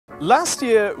Last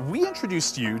year, we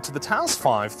introduced you to the TAS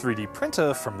 5 3D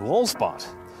printer from Lulzbot,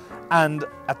 and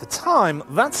at the time,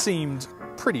 that seemed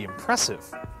pretty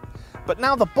impressive. But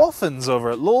now the boffins over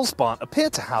at Lulzbot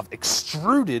appear to have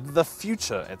extruded the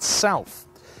future itself.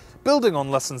 Building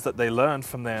on lessons that they learned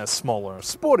from their smaller,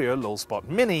 sportier Lulzbot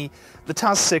Mini, the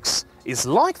TAS 6 is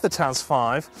like the TAS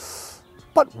 5,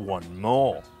 but one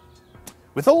more.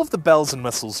 With all of the bells and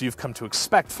whistles you've come to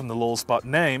expect from the Lulzbot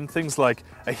name, things like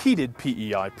a heated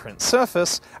PEI print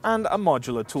surface and a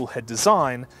modular toolhead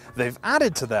design, they've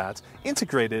added to that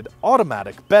integrated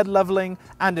automatic bed leveling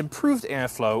and improved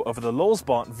airflow over the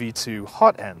Lulzbot V2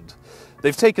 hot end.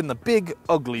 They've taken the big,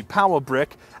 ugly power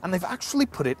brick and they've actually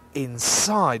put it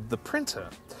inside the printer.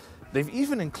 They've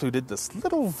even included this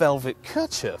little velvet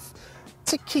kerchief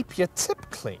to keep your tip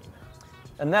clean.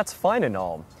 And that's fine and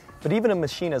all. But even a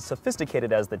machine as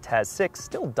sophisticated as the TAS 6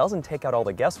 still doesn't take out all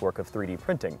the guesswork of 3D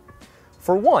printing.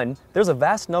 For one, there's a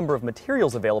vast number of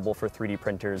materials available for 3D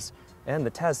printers, and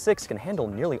the TAS 6 can handle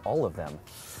nearly all of them.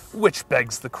 Which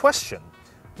begs the question,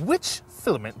 which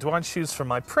filament do I choose for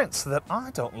my print so that I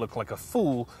don't look like a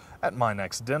fool at my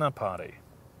next dinner party?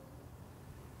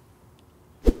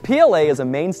 PLA is a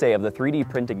mainstay of the 3D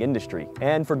printing industry,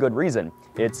 and for good reason.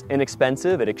 It's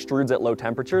inexpensive, it extrudes at low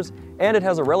temperatures, and it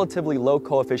has a relatively low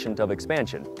coefficient of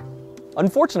expansion.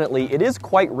 Unfortunately, it is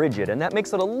quite rigid, and that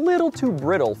makes it a little too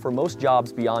brittle for most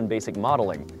jobs beyond basic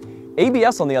modeling.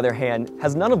 ABS, on the other hand,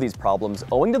 has none of these problems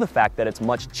owing to the fact that it's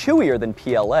much chewier than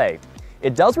PLA.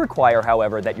 It does require,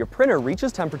 however, that your printer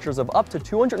reaches temperatures of up to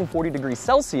 240 degrees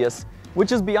Celsius,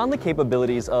 which is beyond the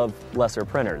capabilities of lesser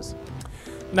printers.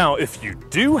 Now, if you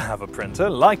do have a printer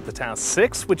like the TAS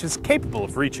 6, which is capable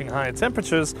of reaching higher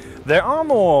temperatures, there are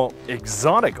more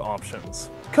exotic options.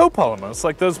 Copolymers,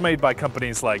 like those made by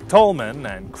companies like Tolman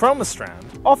and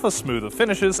Chromastrand, offer smoother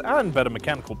finishes and better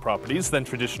mechanical properties than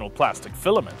traditional plastic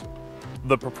filament.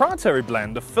 The proprietary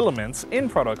blend of filaments in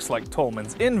products like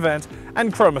Tolman's Invent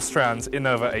and Chromastrand's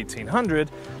Innova 1800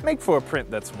 make for a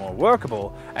print that's more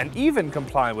workable and even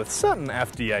comply with certain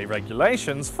FDA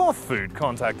regulations for food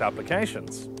contact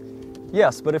applications.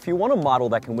 Yes, but if you want a model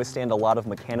that can withstand a lot of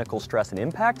mechanical stress and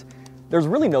impact, there's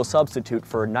really no substitute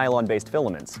for nylon-based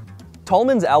filaments.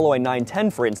 Tolman's Alloy 910,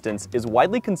 for instance, is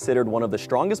widely considered one of the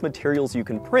strongest materials you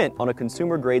can print on a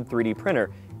consumer-grade 3D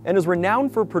printer and is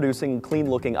renowned for producing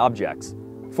clean-looking objects.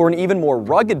 For an even more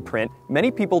rugged print,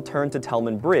 many people turn to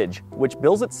Tolman Bridge, which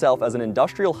bills itself as an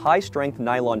industrial high-strength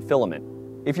nylon filament.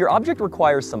 If your object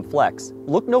requires some flex,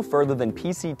 look no further than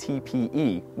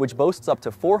PCT-PE, which boasts up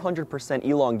to 400%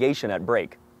 elongation at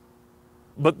break.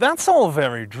 But that's all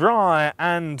very dry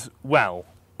and, well,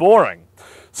 boring.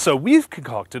 So we've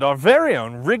concocted our very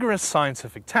own rigorous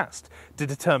scientific test to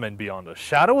determine beyond a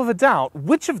shadow of a doubt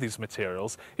which of these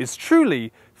materials is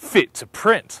truly fit to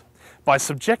print, by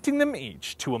subjecting them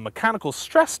each to a mechanical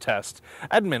stress test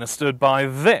administered by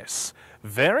this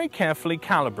very carefully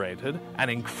calibrated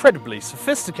and incredibly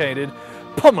sophisticated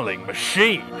pummeling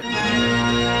machine.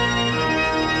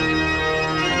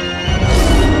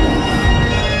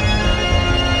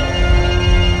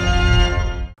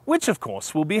 Which of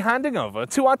course we'll be handing over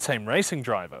to our tame racing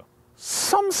driver.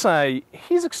 Some say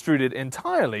he's extruded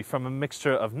entirely from a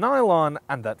mixture of nylon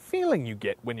and that feeling you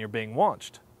get when you're being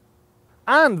watched.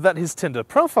 And that his Tinder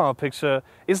profile picture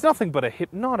is nothing but a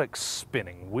hypnotic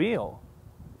spinning wheel.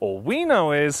 All we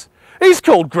know is, he's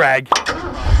called Greg!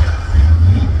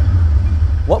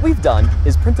 What we've done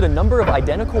is printed a number of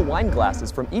identical wine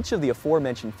glasses from each of the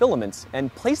aforementioned filaments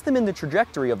and placed them in the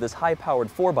trajectory of this high-powered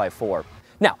 4x4.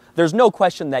 Now, there's no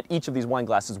question that each of these wine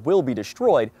glasses will be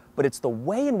destroyed, but it's the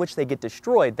way in which they get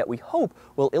destroyed that we hope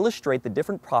will illustrate the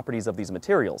different properties of these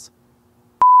materials.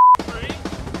 3, 2,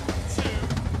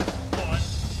 1,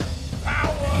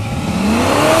 power!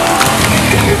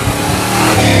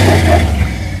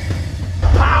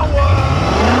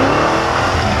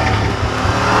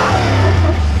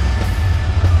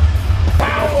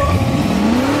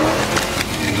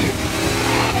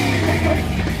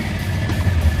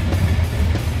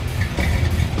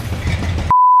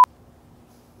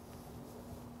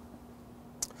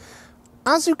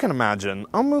 As you can imagine,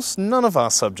 almost none of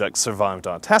our subjects survived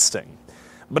our testing,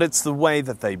 but it's the way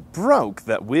that they broke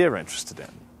that we're interested in.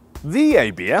 The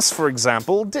ABS, for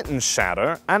example, didn't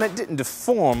shatter and it didn't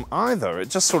deform either, it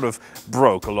just sort of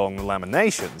broke along the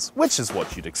laminations, which is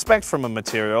what you'd expect from a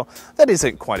material that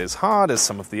isn't quite as hard as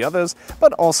some of the others,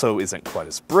 but also isn't quite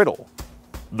as brittle.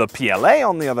 The PLA,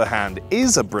 on the other hand,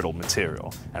 is a brittle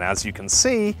material, and as you can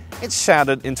see, it's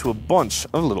shattered into a bunch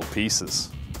of little pieces.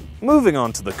 Moving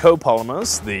on to the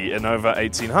copolymers, the Innova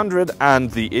 1800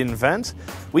 and the Invent,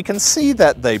 we can see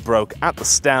that they broke at the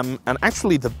stem, and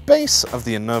actually the base of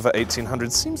the Innova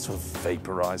 1800 seems to have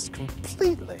vaporized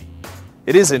completely.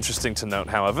 It is interesting to note,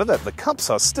 however, that the cups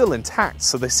are still intact,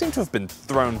 so they seem to have been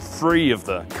thrown free of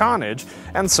the carnage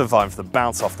and survived the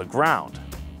bounce off the ground.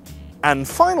 And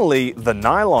finally, the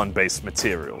nylon-based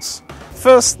materials.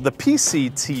 First, the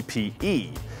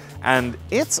PCTPE. And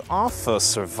it's our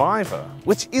first survivor,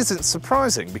 which isn't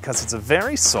surprising because it's a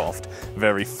very soft,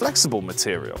 very flexible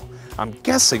material. I'm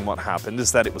guessing what happened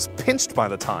is that it was pinched by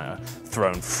the tire,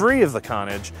 thrown free of the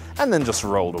carnage, and then just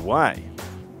rolled away.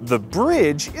 The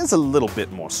bridge is a little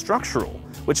bit more structural,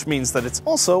 which means that it's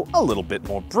also a little bit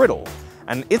more brittle.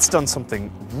 And it's done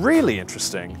something really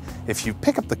interesting. If you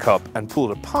pick up the cup and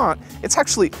pull it apart, it's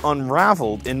actually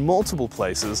unraveled in multiple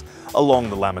places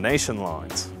along the lamination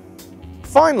lines.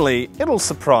 Finally, it'll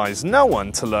surprise no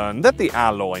one to learn that the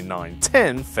Alloy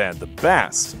 910 fared the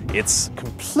best. It's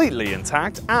completely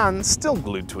intact and still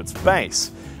glued to its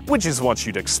base, which is what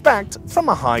you'd expect from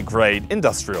a high-grade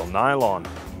industrial nylon.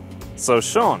 So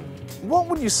Sean, what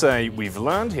would you say we've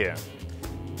learned here?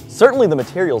 Certainly the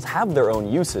materials have their own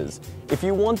uses. If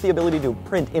you want the ability to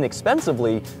print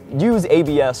inexpensively, use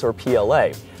ABS or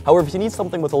PLA. However, if you need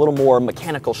something with a little more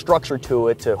mechanical structure to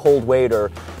it to hold weight or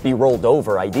be rolled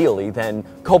over, ideally, then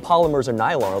copolymers or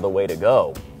nylon are the way to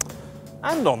go.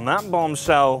 And on that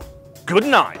bombshell, good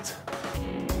night.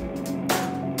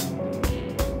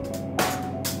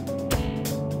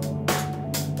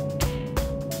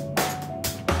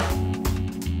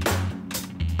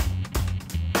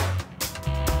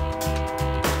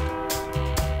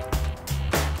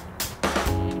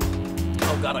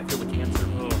 Oh God, I feel the